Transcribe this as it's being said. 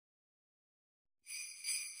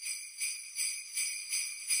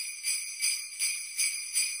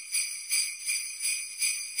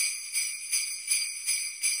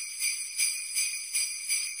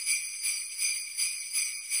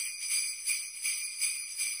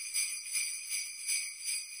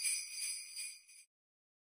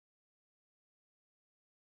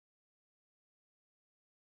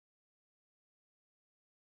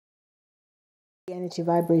Energy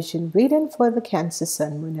vibration reading for the Cancer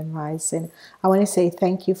Sun, Moon, and Rising. I want to say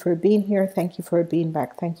thank you for being here. Thank you for being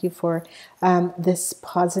back. Thank you for this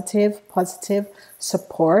positive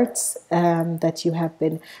support that you have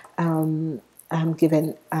been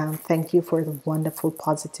given. Thank you for the wonderful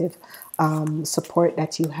positive support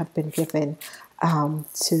that you have been given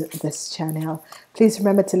to this channel. Please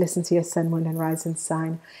remember to listen to your Sun, Moon, and Rising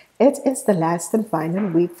sign. It is the last and final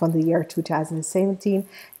week from the year 2017,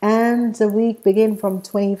 and the week begin from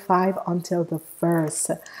 25 until the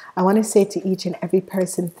 1st. I want to say to each and every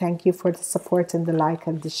person, thank you for the support and the like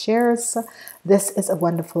and the shares. This is a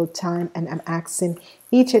wonderful time, and I'm asking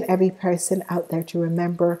each and every person out there to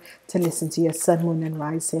remember to listen to your Sun, Moon, and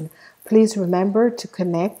Rising. Please remember to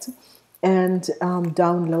connect and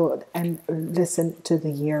download and listen to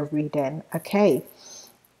the year reading. Okay.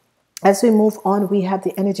 As we move on, we have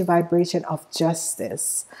the energy vibration of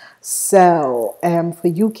justice. So for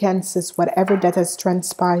you Cancers, whatever that has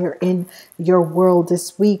transpired in your world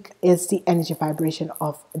this week is the energy vibration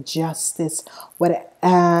of justice.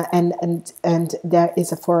 And there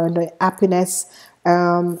is a foreign happiness.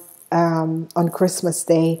 On Christmas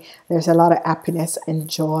Day, there's a lot of happiness and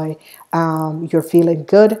joy. You're feeling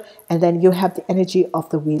good, and then you have the energy of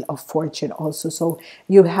the Wheel of Fortune also. So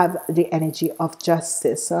you have the energy of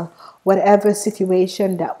justice. Whatever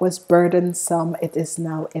situation that was burdensome, it is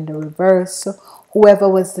now in the reverse. Whoever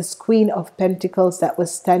was this Queen of Pentacles that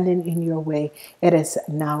was standing in your way, it is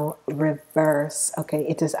now reverse. Okay,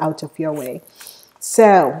 it is out of your way.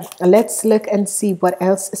 So let's look and see what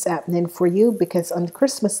else is happening for you, because on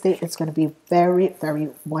Christmas Day it's going to be very, very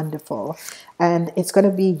wonderful, and it's going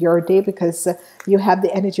to be your day because you have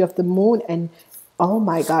the energy of the moon, and oh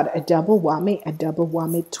my God, a double whammy,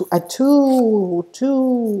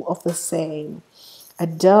 two of the same. A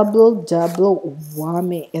double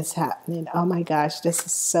whammy is happening. Oh my gosh, this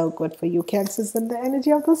is so good for you Cancers and the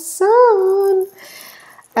energy of the sun.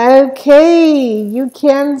 Okay, you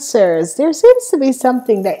Cancers, there seems to be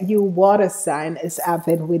something that you water sign is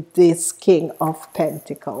having with this King of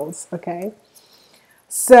Pentacles. Okay,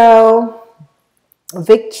 so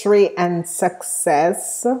victory and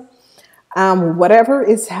success. Whatever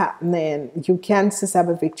is happening, you Cancers have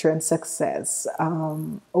a victory and success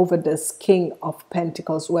over this King of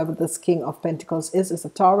Pentacles. Whoever this King of Pentacles is a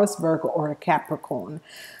Taurus, Virgo, or a Capricorn.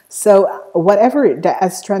 So whatever that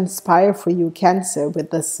has transpired for you Cancer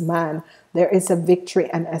with this man, there is a victory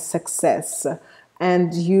and a success,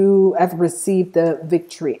 and you have received the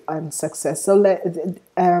victory and success. So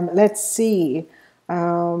let's see.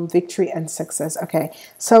 Victory and success. Okay,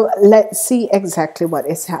 so let's see exactly what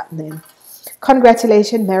is happening.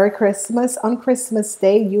 Congratulations, Merry Christmas. On Christmas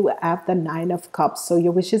Day, you have the 9 of Cups. So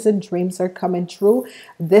your wishes and dreams are coming true.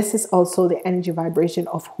 This is also the energy vibration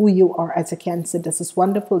of who you are as a Cancer. This is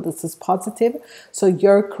wonderful. This is positive. So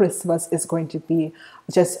your Christmas is going to be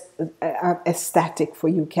just ecstatic for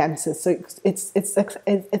you Cancer. So it's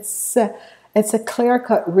a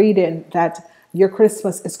clear-cut reading that your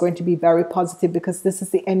Christmas is going to be very positive, because this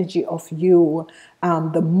is the energy of you.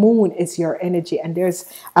 The moon is your energy, and there's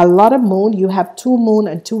a lot of moon. You have 2 moon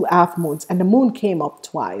and 2 half moons, and the moon came up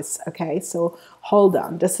twice. Okay, so hold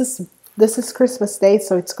on. This is Christmas Day,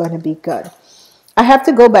 so it's going to be good. I have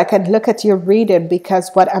to go back and look at your reading, because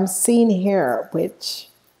what I'm seeing here, which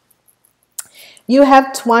you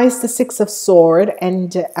have twice the 6 of Swords,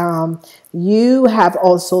 and you have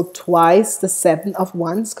also twice the 7 of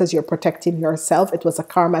Wands, because you're protecting yourself. It was a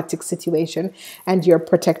karmatic situation, and you're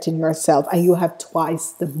protecting yourself, and you have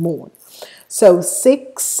twice the moon. So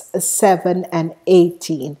 6, 7, and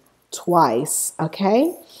 18 twice.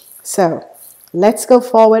 Okay, so let's go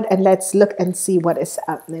forward and let's look and see what is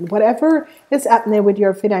happening. Whatever is happening with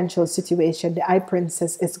your financial situation, the High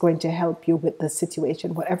Princess is going to help you with the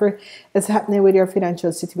situation. Whatever is happening with your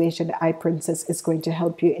financial situation, the High Princess is going to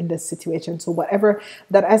help you in this situation. So whatever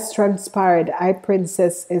that has transpired, the High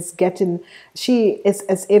Princess is getting, she is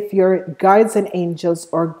as if your guides and angels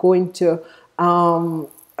are going to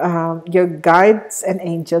your guides and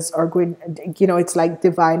angels are going, you know, it's like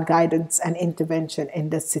divine guidance and intervention in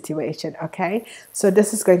this situation. Okay, so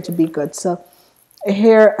this is going to be good. So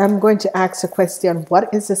here I'm going to ask a question.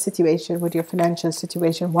 What is the situation with your financial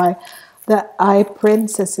situation? Why the High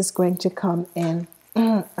Princess is going to come in?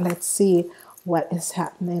 Let's see what is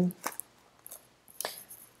happening.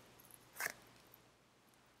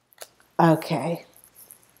 Okay,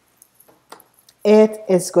 it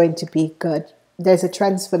is going to be good. There's a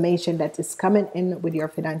transformation that is coming in with your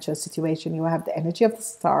financial situation. You have the energy of the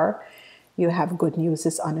Star. You have good news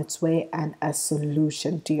is on its way, and a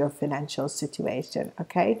solution to your financial situation.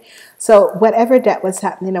 Okay, so whatever that was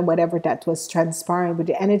happening and whatever that was transpiring with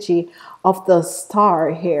the energy of the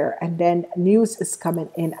star here, and then news is coming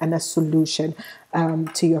in and a solution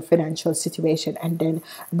to your financial situation, and then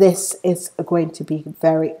this is going to be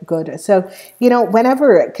very good. So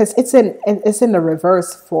whenever, because it's in the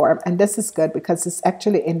reverse form, and this is good because it's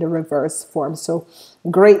actually in the reverse form. So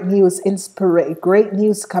great news, great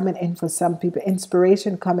news coming in for some people,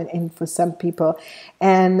 inspiration coming in for some people,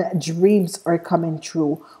 and dreams are coming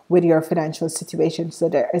true with your financial situation. So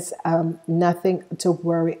there is nothing to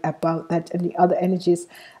worry about that. And the other energies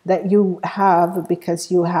that you have,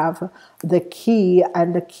 because you have the key,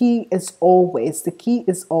 and the key is always,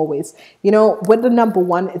 with the number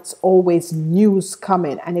one, it's always news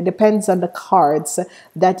coming, and it depends on the cards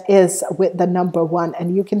that is with the number one,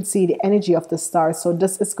 and you can see the energy of the star. So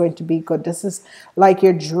this is going to be good. This is like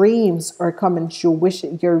your dreams are coming true,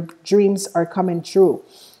 your dreams are coming true.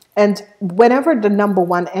 And whenever the number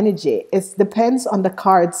one energy, it depends on the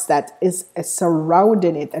cards that is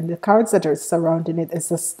surrounding it, and the cards that are surrounding it is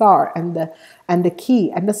the star and the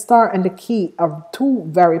key, and the star and the key are two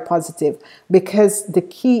very positive, because the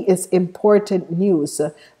key is important news.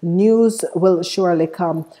 News will surely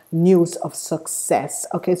come, news of success.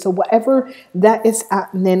 Okay, so whatever that is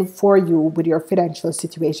happening for you with your financial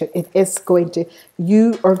situation,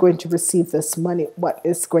 you are going to receive this money, what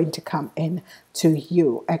is going to come in to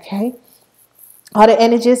you. Okay, other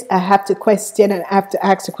energies, I have to question, and I have to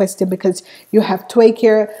ask a question, because you have twig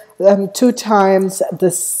here 2 times,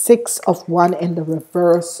 the 6 of 1 in the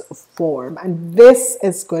reverse form, and this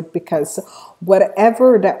is good because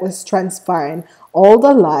whatever that was transpiring, all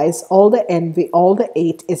the lies, all the envy, all the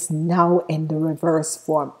hate is now in the reverse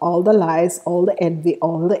form. All the lies, all the envy,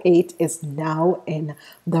 all the hate is now in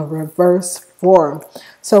the reverse form.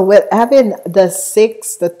 So with having the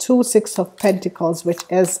 6 of Pentacles, which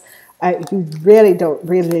is you really don't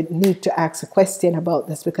need to ask a question about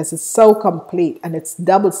this, because it's so complete and it's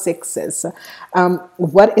double 6s.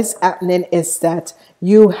 What is happening is that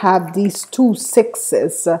you have these 2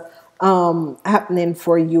 6s happening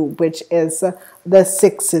for you, which is the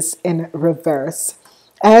 6s in reverse.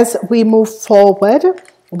 As we move forward,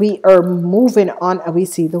 we are moving on, and we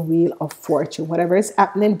see the Wheel of Fortune. Whatever is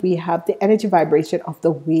happening, we have the energy vibration of the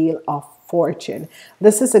Wheel of Fortune.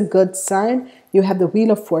 This is a good sign. You have the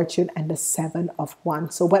Wheel of Fortune and the 7 of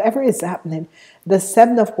Wands. So whatever is happening, the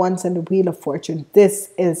 7 of Wands and the Wheel of Fortune,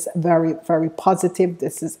 this is very, very positive.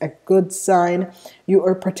 This is a good sign. You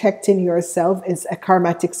are protecting yourself. It's a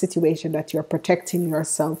karmatic situation that you're protecting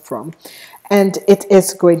yourself from, and it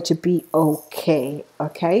is going to be okay.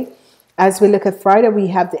 Okay. As we look at Friday, we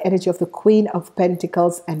have the energy of the Queen of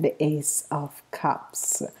Pentacles and the Ace of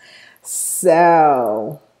Cups.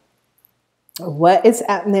 So what is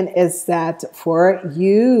happening is that for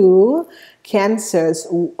you Cancers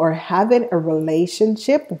who are having a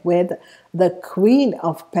relationship with the Queen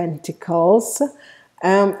of Pentacles,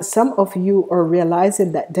 some of you are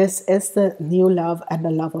realizing that this is the new love and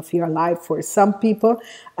the love of your life. For some people,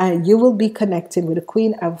 you will be connecting with the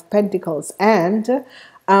Queen of Pentacles, and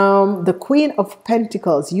the Queen of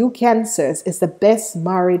Pentacles, you Cancers, is the best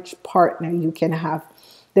marriage partner you can have.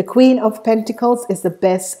 The Queen of Pentacles is the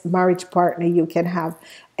best marriage partner you can have,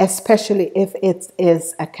 especially if it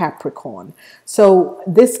is a Capricorn. So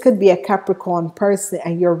this could be a Capricorn person,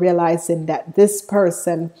 and you're realizing that this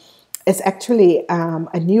person is actually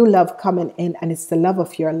a new love coming in, and it's the love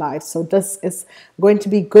of your life. So this is going to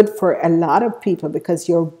be good for a lot of people, because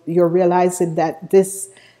you're realizing that this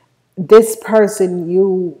person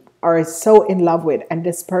you are so in love with, and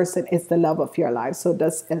this person is the love of your life. So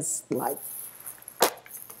this is like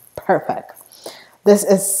perfect. This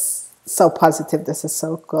is so positive. This is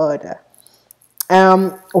so good.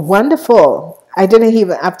 Wonderful. I didn't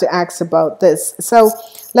even have to ask about this. So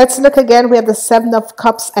let's look again. We have the 7 of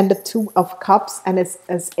Cups and the 2 of Cups, and it's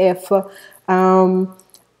as if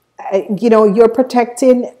you're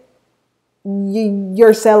protecting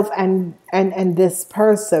yourself and this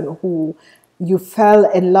person who you fell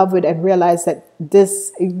in love with, and realize that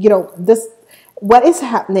this what is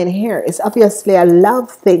happening here is obviously a love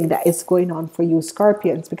thing that is going on for you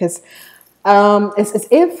Scorpions, because it's as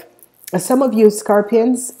if some of you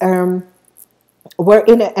Scorpions were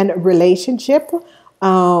in a relationship.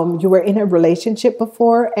 You were in a relationship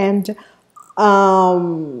before, and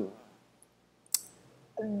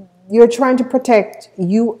you're trying to protect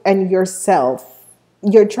you and yourself.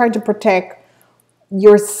 You're trying to protect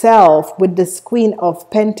yourself with this Queen of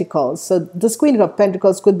Pentacles. So this Queen of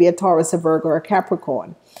Pentacles could be a Taurus, a Virgo, or a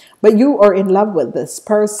Capricorn, but you are in love with this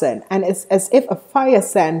person, and it's as if a fire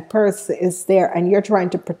sign person is there, and you're trying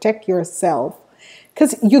to protect yourself,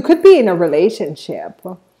 because you could be in a relationship.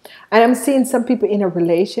 And I'm seeing some people in a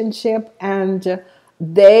relationship, and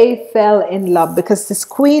they fell in love because this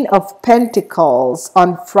Queen of Pentacles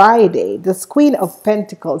on Friday, this Queen of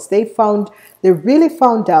Pentacles, they really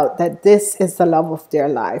found out that this is the love of their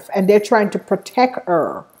life, and they're trying to protect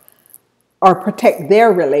her or protect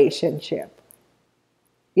their relationship.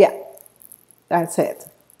 Yeah, that's it.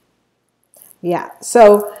 Yeah.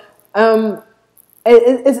 So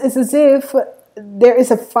it's as if there is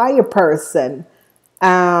a fire person,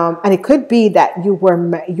 and it could be that you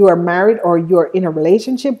are married or you're in a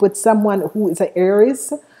relationship with someone who is an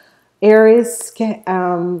Aries, Leo,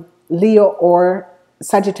 or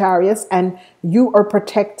Sagittarius, and you are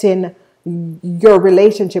protecting your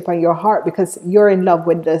relationship and your heart because you're in love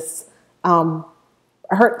with this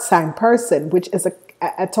earth sign person, which is a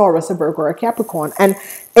Taurus, a Virgo, or a Capricorn. And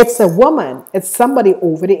it's a woman, it's somebody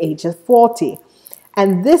over the age of 40.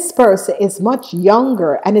 And this person is much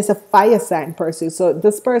younger and is a fire sign person. So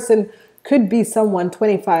this person could be someone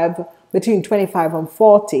between 25 and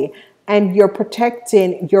 40. And you're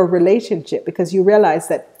protecting your relationship because you realize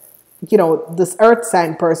that, this earth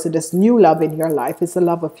sign person, this new love in your life is the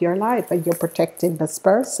love of your life, and you're protecting this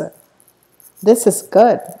person. This is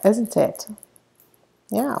good, isn't it?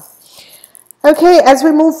 Yeah. Okay, as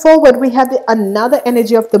we move forward, we have another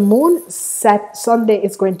energy of the moon. Sunday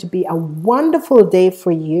is going to be a wonderful day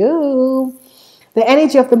for you. The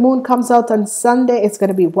energy of the moon comes out on Sunday. It's going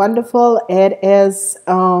to be wonderful. It is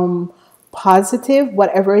positive.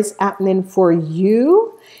 Whatever is happening for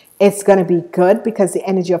you, it's going to be good because the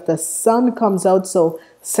energy of the sun comes out. So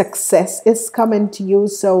success is coming to you.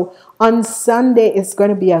 So on Sunday, it's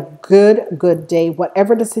going to be a good day.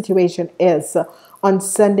 Whatever the situation is, on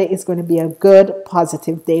Sunday is going to be a good,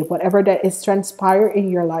 positive day. Whatever that is transpire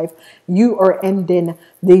in your life, you are ending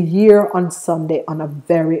the year on Sunday on a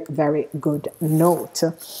very, very good note.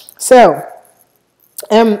 So,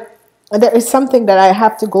 there is something that I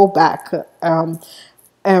have to go back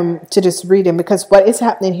to this reading, because what is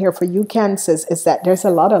happening here for you, Cancers, is that there's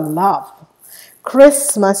a lot of love.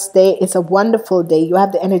 Christmas Day is a wonderful day. You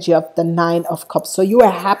have the energy of the Nine of Cups. So you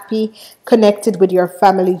are happy, connected with your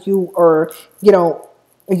family. You are, you're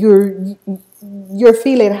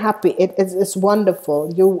feeling happy. It's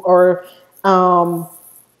wonderful. You are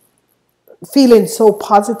feeling so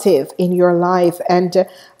positive in your life. And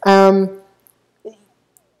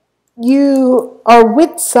you are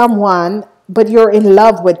with someone, but you're in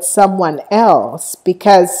love with someone else,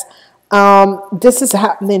 because this is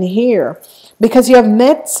happening here. Because you have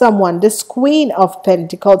met someone. This Queen of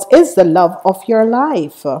Pentacles is the love of your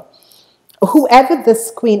life. Whoever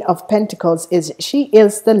this Queen of Pentacles is, she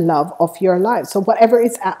is the love of your life. So whatever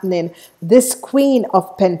is happening, this Queen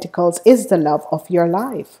of Pentacles is the love of your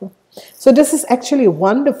life. So this is actually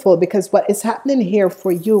wonderful, because what is happening here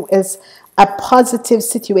for you is a positive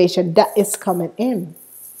situation that is coming in.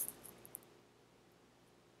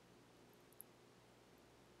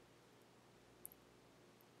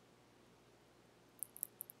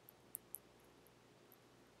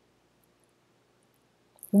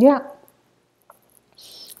 Yeah.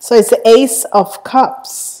 So it's the Ace of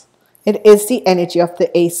Cups. It is the energy of the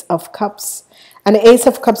Ace of Cups. And the Ace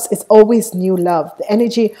of Cups is always new love. The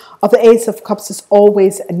energy of the Ace of Cups is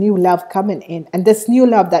always a new love coming in. And this new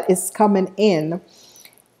love that is coming in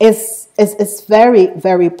is very,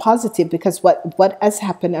 very positive, because what has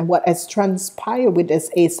happened and what has transpired with this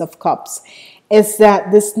Ace of Cups is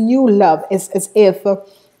that this new love is as if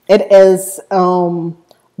it is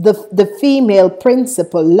the female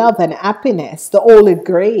principle, love and happiness, the Holy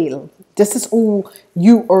Grail. This is who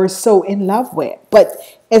you are so in love with. But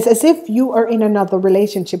it's as if you are in another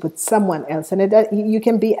relationship with someone else. And you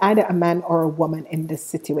can be either a man or a woman in this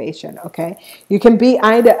situation, okay? You can be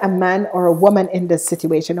either a man or a woman in this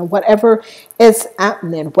situation. And whatever is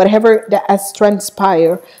happening, whatever that has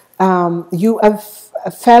transpired, you have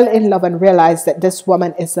fell in love and realized that this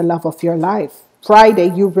woman is the love of your life. Friday,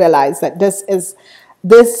 you realize that this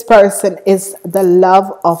person is the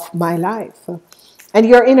love of my life. And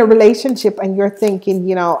you're in a relationship and you're thinking,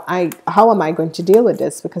 how am I going to deal with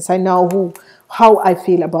this? Because I know how I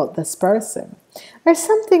feel about this person. There's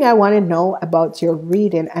something I want to know about your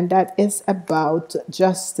reading, and that is about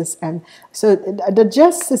justice. And so the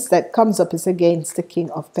justice that comes up is against the King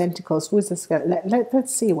of Pentacles. Who is this guy?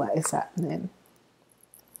 Let's see what is happening.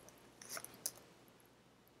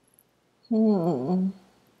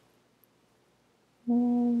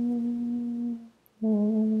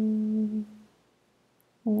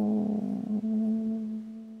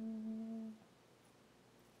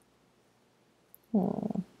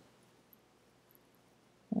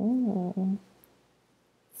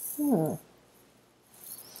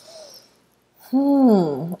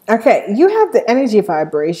 Okay, you have the energy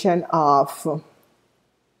vibration of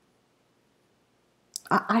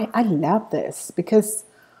I love this because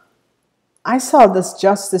I saw this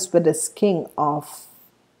justice with this King of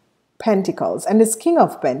Pentacles and this King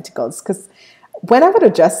of Pentacles, because whenever the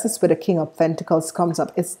justice with the King of Pentacles comes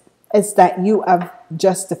up, it's that you have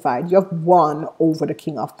justified, you have won over the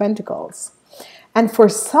King of Pentacles. And for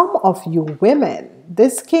some of you women,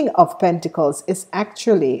 this King of Pentacles is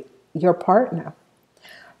actually your partner.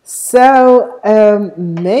 So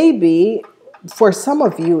maybe for some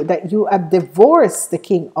of you that you have divorced the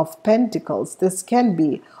King of Pentacles, this can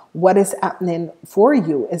be what is happening for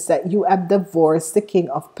you, is that you have divorced the King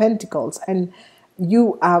of Pentacles and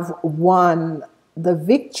you have won the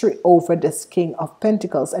victory over this King of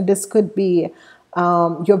Pentacles. And this could be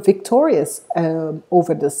you're victorious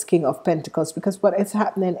over this King of Pentacles, because what is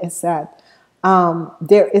happening is that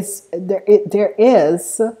there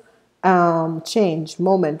is change,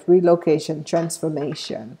 moment, relocation,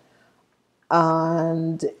 transformation,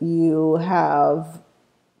 and you have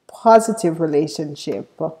positive relationship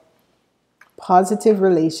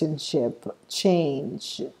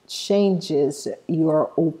changes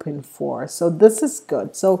you're open for. So this is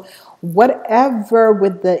good. So whatever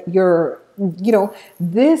with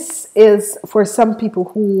this is for some people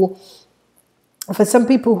who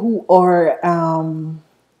are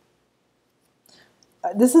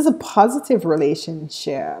this is a positive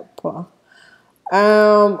relationship.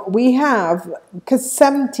 We have, because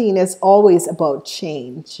 17 is always about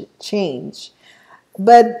change,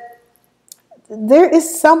 but there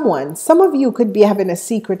is someone, some of you could be having a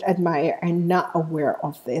secret admirer and not aware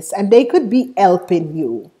of this, and they could be helping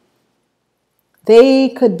you.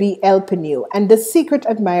 And the secret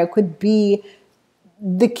admirer could be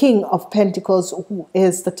the King of Pentacles, who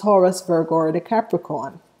is the Taurus, Virgo, or the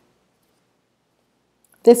Capricorn.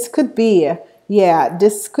 This could be,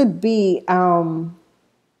 this could be,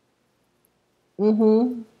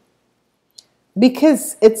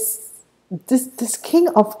 because it's this King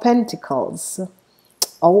of Pentacles.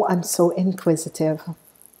 Oh, I'm so inquisitive.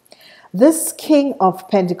 This King of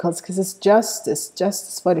Pentacles, because it's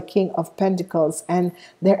justice for the King of Pentacles, and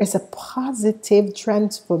there is a positive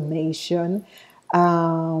transformation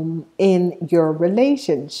in your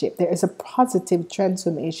relationship. There is a positive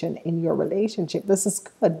transformation in your relationship. This is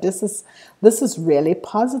good. This is really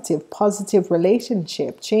positive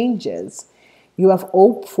relationship changes you have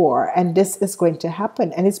hope for, and this is going to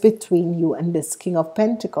happen, and it's between you and this King of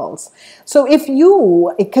Pentacles. So if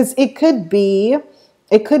you, because it could be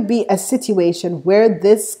a situation where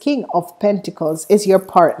this King of Pentacles is your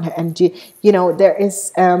partner, and there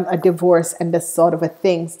is a divorce and this sort of a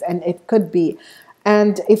thing, and it could be.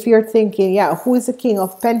 And if you're thinking, who is the King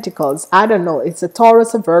of Pentacles? I don't know. It's a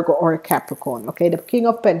Taurus, a Virgo, or a Capricorn. Okay, the King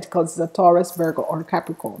of Pentacles is a Taurus, Virgo, or a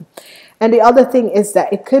Capricorn. And the other thing is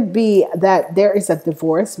that it could be that there is a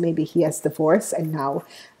divorce. Maybe he has divorced, and now,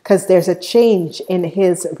 because there's a change in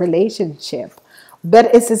his relationship.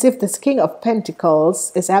 But it's as if this King of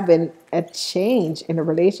Pentacles is having a change in a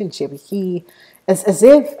relationship. It's as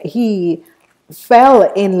if he fell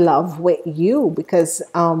in love with you, because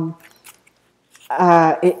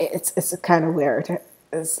it's kind of weird.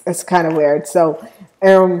 It's kind of weird. So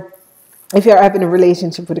if you're having a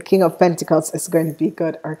relationship with the King of Pentacles, it's going to be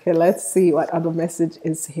good. Okay, let's see what other message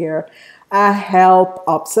is here. A help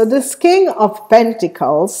up. So this King of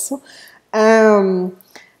Pentacles is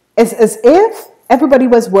as if everybody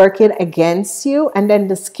was working against you, and then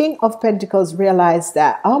this King of Pentacles realized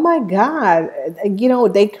that, oh my God,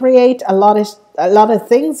 they create a lot of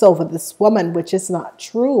things over this woman, which is not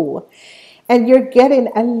true. And you're getting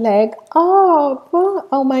a leg up.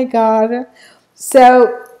 Oh my God.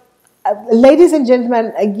 So ladies and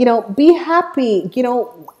gentlemen, be happy.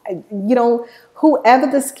 Whoever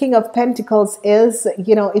this King of Pentacles is,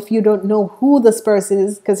 if you don't know who this person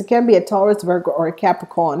is, because it can be a Taurus, Virgo, or a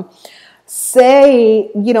Capricorn,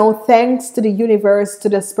 say, thanks to the universe, to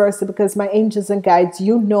this person, because my angels and guides,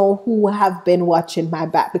 who have been watching my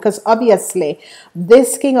back. Because obviously,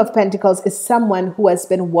 this King of Pentacles is someone who has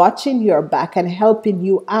been watching your back and helping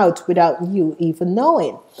you out without you even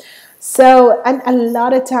knowing. So, and a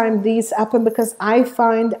lot of time these happen because I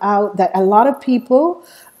find out that a lot of people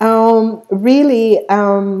really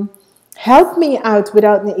help me out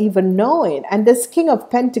without me even knowing. And this King of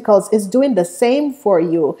Pentacles is doing the same for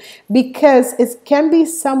you, because it can be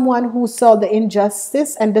someone who saw the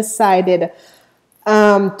injustice and decided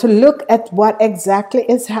to look at what exactly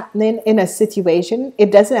is happening in a situation.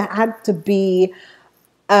 It doesn't have to be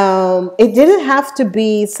it didn't have to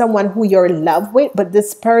be someone who you're in love with, but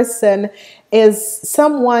this person is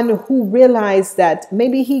someone who realized that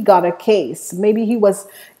maybe he got a case. Maybe he was,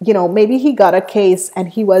 maybe he got a case and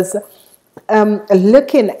he was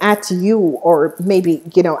looking at you, or maybe,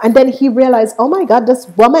 and then he realized, oh my God, this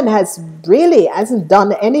woman hasn't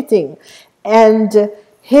done anything. And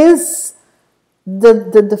his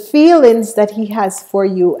the feelings that he has for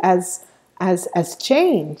you as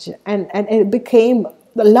change, and it became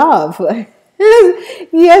love.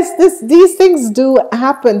 Yes, these things do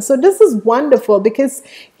happen. So this is wonderful, because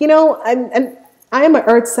and I am an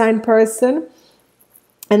earth sign person,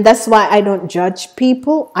 and that's why I don't judge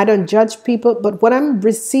people. But what I'm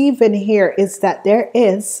receiving here is that there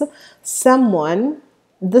is someone,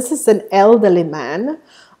 this is an elderly man,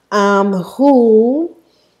 who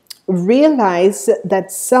realized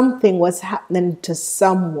that something was happening to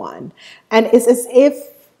someone. And it's as if,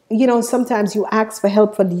 sometimes you ask for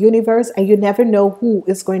help from the universe and you never know who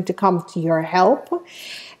is going to come to your help.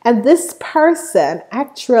 And this person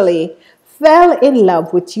actually fell in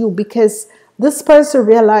love with you, because this person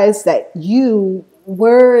realized that you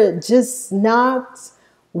were just not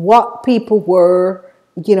what people were.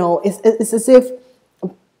 It's as if,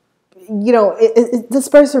 this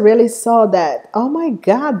person really saw that, oh my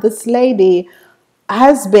God, this lady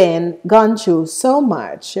has been gone through so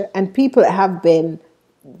much, and people have been,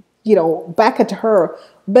 back at her.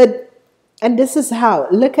 And this is how,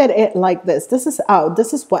 look at it like this. This is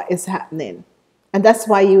what is happening. And that's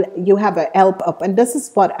why you have a help up. And this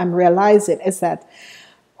is what I'm realizing, is that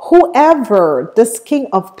whoever this King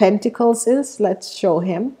of Pentacles is, let's show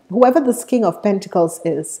him. Whoever this King of Pentacles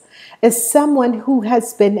is someone who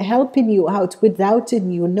has been helping you out without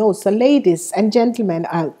you know. So ladies and gentlemen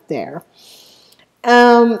out there.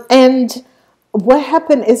 And what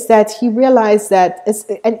happened is that he realized that,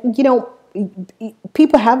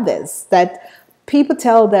 people have this, that people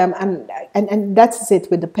tell them, and that's it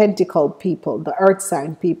with the Pentacle people, the earth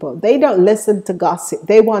sign people. They don't listen to gossip.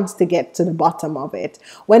 They want to get to the bottom of it.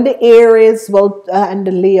 When the Aries and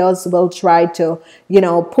the Leos will try to,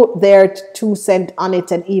 put their 2 cents on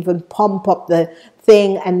it and even pump up the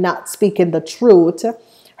thing and not speaking the truth,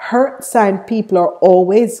 earth sign people are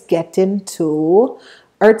always getting to.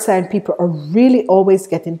 Earth sign people are really always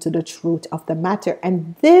getting to the truth of the matter.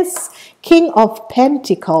 And this King of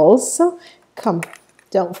Pentacles, come,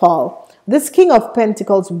 don't fall. This King of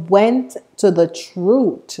Pentacles went to the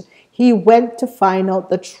truth. He went to find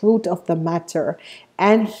out the truth of the matter.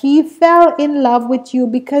 And he fell in love with you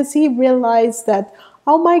because he realized that,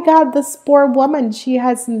 oh my God, this poor woman, she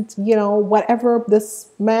hasn't, whatever, this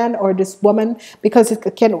man or this woman, because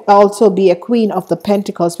it can also be a Queen of the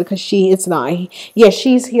Pentacles, because she is not, yes,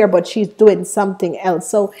 she's here, but she's doing something else.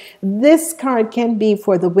 So this card can be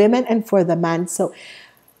for the women and for the man. So,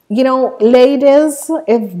 ladies,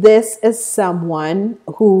 if this is someone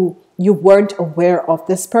who you weren't aware of,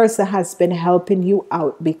 this person has been helping you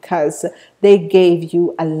out because they gave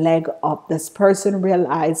you a leg up. This person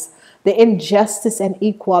realized the injustice and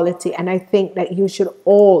equality. And I think that you should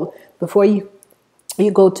all, before you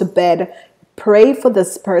go to bed, pray for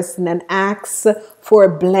this person and ask for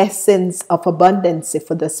blessings of abundance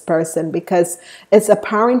for this person, because it's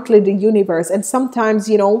apparently the universe. And sometimes,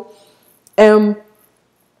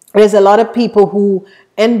 there's a lot of people who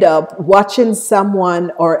end up watching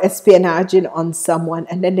someone or espionaging on someone,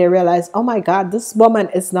 and then they realize, oh my God, this woman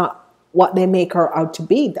is not what they make her out to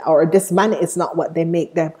be, or this man is not what they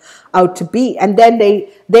make them out to be. And then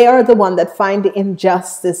they are the one that find the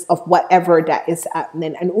injustice of whatever that is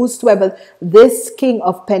happening. And whosoever this King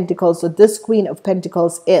of Pentacles or this Queen of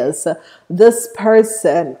Pentacles is, this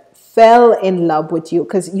person fell in love with you,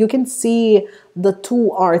 because you can see the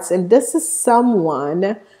 2 arts. And this is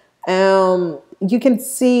someone, you can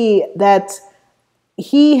see that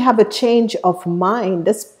he have a change of mind.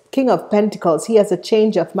 This King of Pentacles, he has a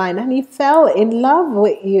change of mind, and he fell in love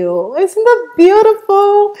with you. Isn't that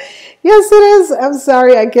beautiful? Yes, it is. I'm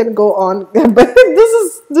sorry, I can't go on, but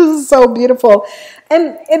this is so beautiful.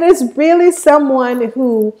 And it is really someone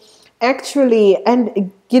who actually,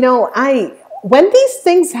 and when these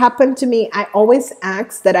things happen to me, I always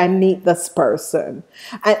ask that I meet this person.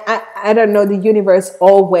 I don't know, the universe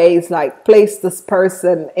always like place this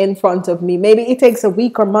person in front of me. Maybe it takes a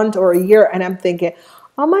week or month or a year, and I'm thinking,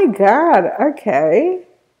 oh my God, okay.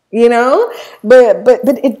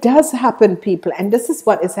 But it does happen, people. And this is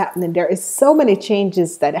what is happening. There is so many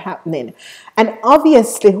changes that are happening. And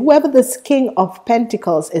obviously, whoever this King of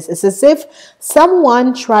Pentacles is as if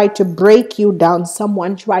someone tried to break you down.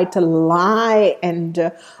 Someone tried to lie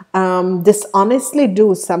and dishonestly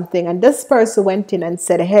do something. And this person went in and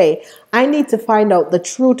said, hey, I need to find out the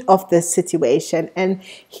truth of this situation. And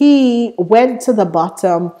he went to the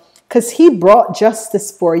bottom, because he brought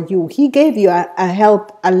justice for you. He gave you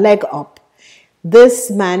a leg up. this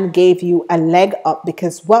man gave you a leg up,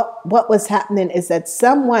 because what was happening is that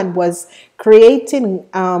someone was creating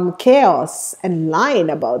chaos and lying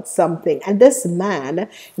about something, and this man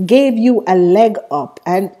gave you a leg up.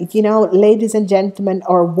 And you know, ladies and gentlemen,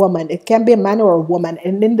 or woman, it can be a man or a woman,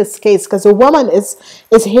 and in this case, because a woman is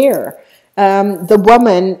here, the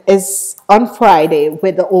woman is on Friday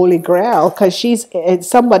with the Holy Grail, because she's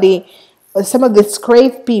somebody. Some of the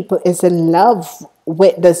scrave people is in love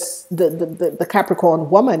with this the Capricorn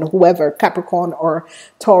woman, whoever, Capricorn or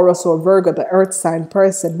Taurus or Virgo, the earth sign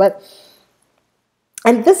person. But,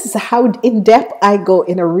 and this is how in depth I go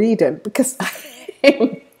in a reading, because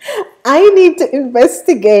I need to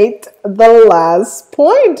investigate the last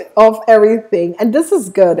point of everything, and this is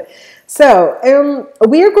good. So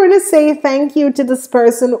we are going to say thank you to this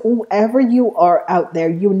person, whoever you are out there.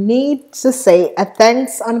 You need to say a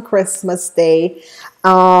thanks on Christmas Day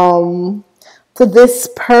to this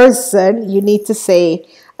person. You need to say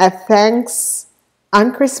a thanks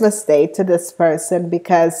on Christmas Day to this person,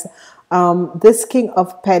 because this King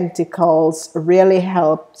of Pentacles really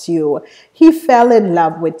helped you. He fell in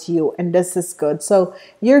love with you, and this is good. So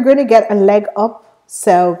you're going to get a leg up.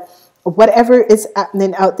 So whatever is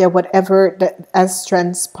happening out there, whatever that has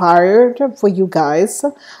transpired for you guys,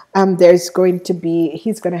 there's going to be,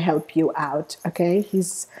 he's going to help you out. Okay,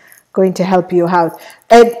 he's going to help you out,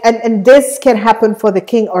 and this can happen for the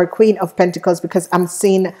King or Queen of Pentacles, because I'm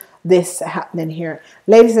seeing this happening here.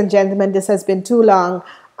 Ladies and gentlemen, this has been too long.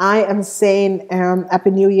 I am saying Happy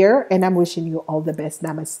New Year, and I'm wishing you all the best.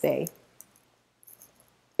 Namaste.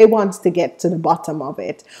 It wants to get to the bottom of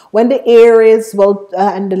it. When the Aries will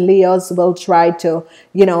and the Leos will try to,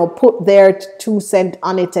 you know, put their 2 cents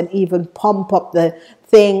on it and even pump up the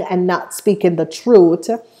thing and not speaking the truth,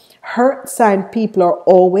 earth sign people are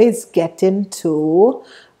always getting to,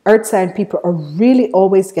 earth sign people are really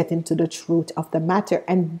always getting to the truth of the matter.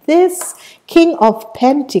 And this King of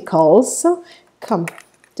Pentacles, come,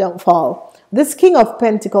 don't fall. This King of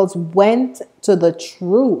Pentacles went to the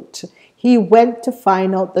truth. He went to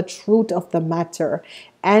find out the truth of the matter,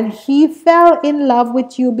 and he fell in love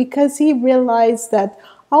with you because he realized that,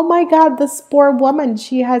 oh my God, this poor woman,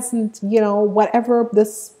 she hasn't, you know, whatever,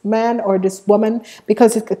 this man or this woman,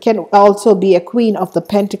 because it can also be a Queen of the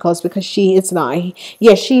Pentacles, because she is not,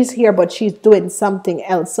 yes, she's here, but she's doing something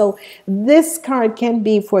else. So this card can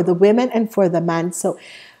be for the women and for the man. So,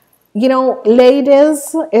 you know,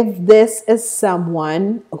 ladies, if this is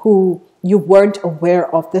someone who you weren't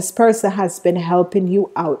aware of, this person has been helping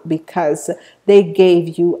you out because they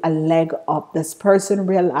gave you a leg up. This person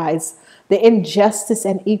realized the injustice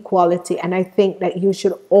and equality, and I think that you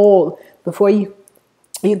should all, before you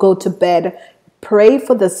go to bed, pray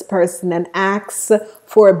for this person and ask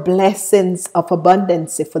for blessings of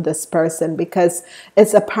abundance for this person, because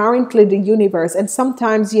it's apparently the universe. And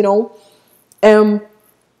sometimes, you know,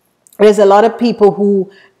 there's a lot of people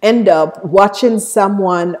who end up watching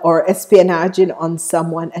someone or espionaging on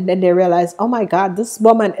someone, and then they realize, oh my God, this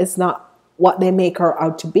woman is not what they make her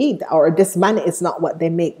out to be, or this man is not what they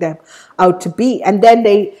make them out to be. And then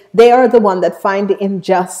they are the one that find the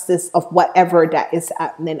injustice of whatever that is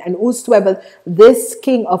happening. And whosoever this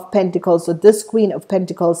King of Pentacles or this Queen of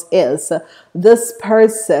Pentacles is, this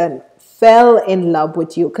person fell in love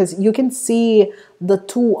with you, because you can see the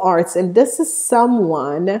 2 hearts, and this is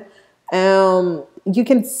someone, you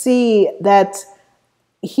can see that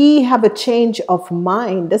he have a change of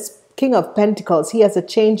mind. This King of Pentacles, he has a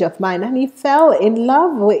change of mind, and he fell in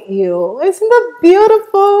love with you. Isn't that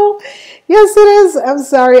beautiful? Yes, it is. I'm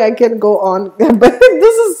sorry I can't go on, but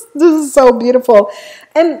this is so beautiful.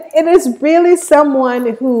 And it is really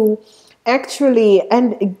someone who actually,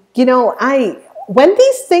 and you know, when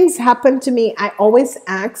these things happen to me, I always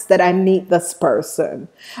ask that I meet this person.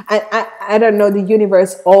 I don't know, the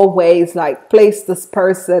universe always like place this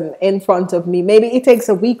person in front of me. Maybe it takes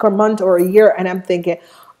a week or month or a year, and I'm thinking,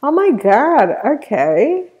 oh my God,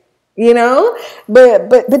 okay. You know, but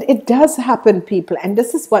it does happen, people, and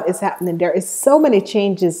this is what is happening. There is so many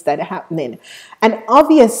changes that are happening, and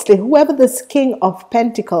obviously whoever this King of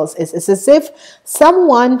Pentacles is, it's as if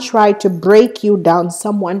someone tried to break you down,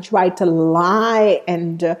 someone tried to lie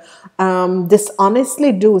and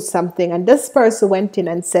dishonestly do something, and this person went in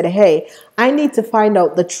and said, hey, I need to find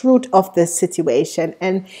out the truth of this situation.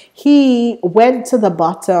 And he went to the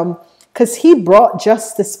bottom, because he brought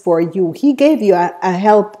justice for you. He gave you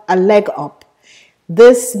a leg up.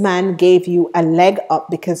 this man gave you a leg up,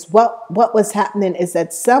 because what was happening is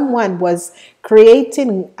that someone was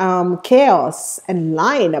creating chaos and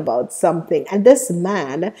lying about something, and this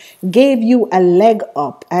man gave you a leg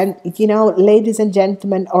up. And you know, ladies and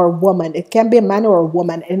gentlemen, or woman, it can be a man or a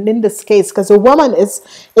woman, and in this case, because a woman is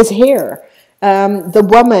here, the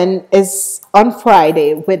woman is on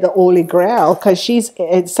Friday with the Holy Grail, because she's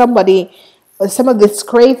somebody. Some of the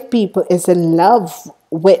scrave people is in love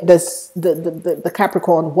with this the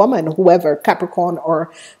Capricorn woman, whoever, Capricorn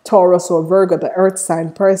or Taurus or Virgo, the earth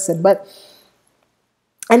sign person. But,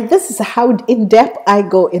 and this is how in depth I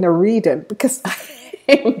go in a reading, because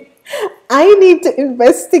I need to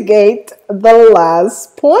investigate the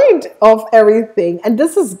last point of everything, and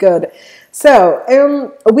this is good. So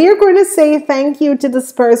we are going to say thank you to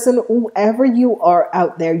this person, whoever you are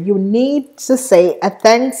out there. You need to say a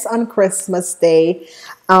thanks on Christmas Day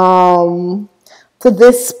to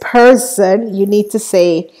this person. You need to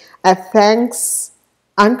say a thanks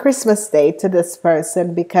on Christmas Day to this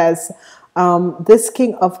person, because this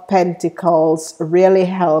King of Pentacles really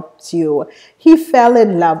helped you. He fell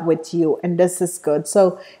in love with you, and this is good.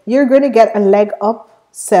 So you're going to get a leg up.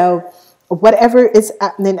 So whatever is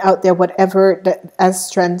happening out there, whatever that has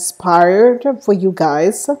transpired for you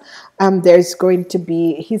guys, there's going to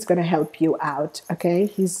be, he's going to help you out. Okay,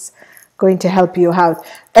 he's going to help you out,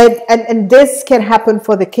 and this can happen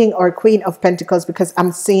for the King or Queen of Pentacles, because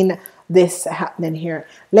I'm seeing this happening here.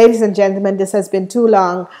 Ladies and gentlemen, this has been too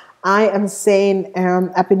long. I am saying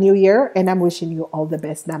Happy New Year, and I'm wishing you all the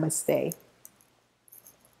best. Namaste.